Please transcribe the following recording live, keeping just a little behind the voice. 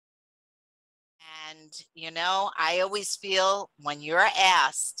And, I always feel when you're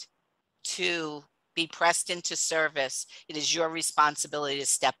asked to be pressed into service, it is your responsibility to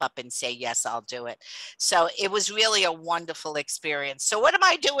step up and say, yes, I'll do it. So it was really a wonderful experience. So what am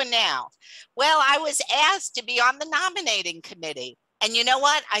I doing now? Well, I was asked to be on the nominating committee. And you know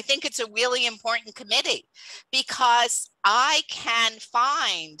what? I think it's a really important committee because I can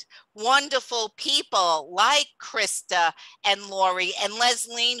find wonderful people like Krista and Lori and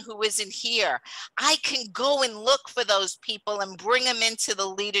Leslie, who isn't here. I can go and look for those people and bring them into the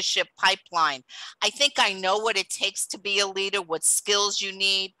leadership pipeline. I think I know what it takes to be a leader, what skills you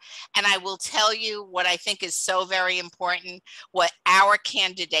need. And I will tell you what I think is so very important, what our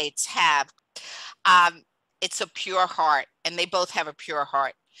candidates have. It's a pure heart, and they both have a pure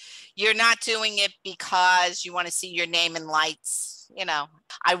heart. You're not doing it because you want to see your name in lights.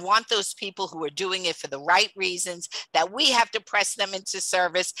 I want those people who are doing it for the right reasons, that we have to press them into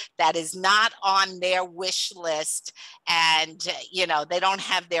service, that is not on their wish list, and they don't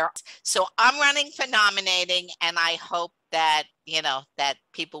have their. So I'm running for nominating, and I hope that that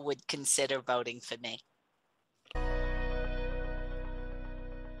people would consider voting for me.